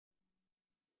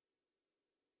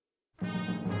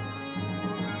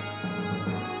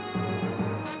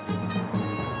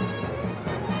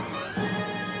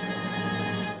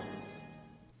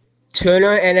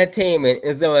Turner Entertainment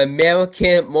is an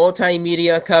American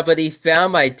multimedia company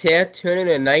founded by Ted Turner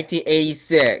in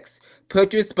 1986,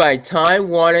 purchased by Time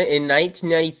Warner in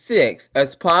 1996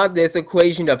 as part of this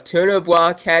acquisition of Turner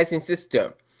Broadcasting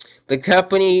System. The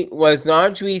company was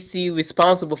largely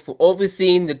responsible for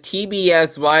overseeing the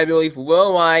TBS library for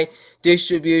worldwide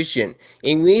distribution.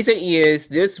 In recent years,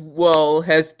 this role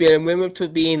has been limited to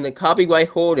being the copyright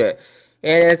holder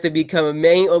and has become a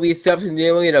main only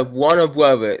subsidiary of Warner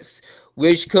Brothers,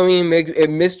 which currently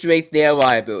administrates their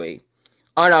library.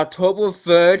 On October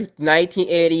 3,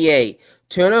 1988,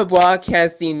 Turner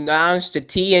Broadcasting launched the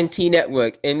TNT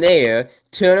network and there,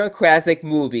 Turner Classic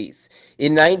Movies,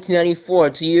 in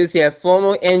 1994 to use their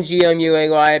former NGMUA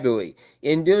library.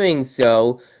 In doing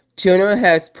so, Turner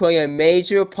has played a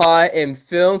major part in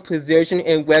film preservation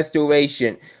and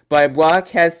restoration by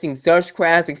broadcasting such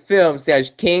classic films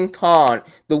as King Kong,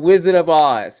 The Wizard of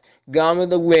Oz, Gone with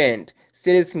the Wind,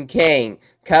 Citizen Kane,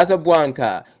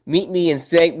 Casablanca, Meet Me in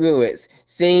St. Louis,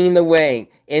 Singing in the Rain,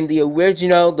 and the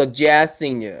original The Jazz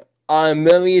Singer on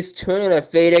various Turner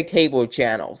affiliated cable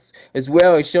channels, as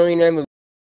well as showing them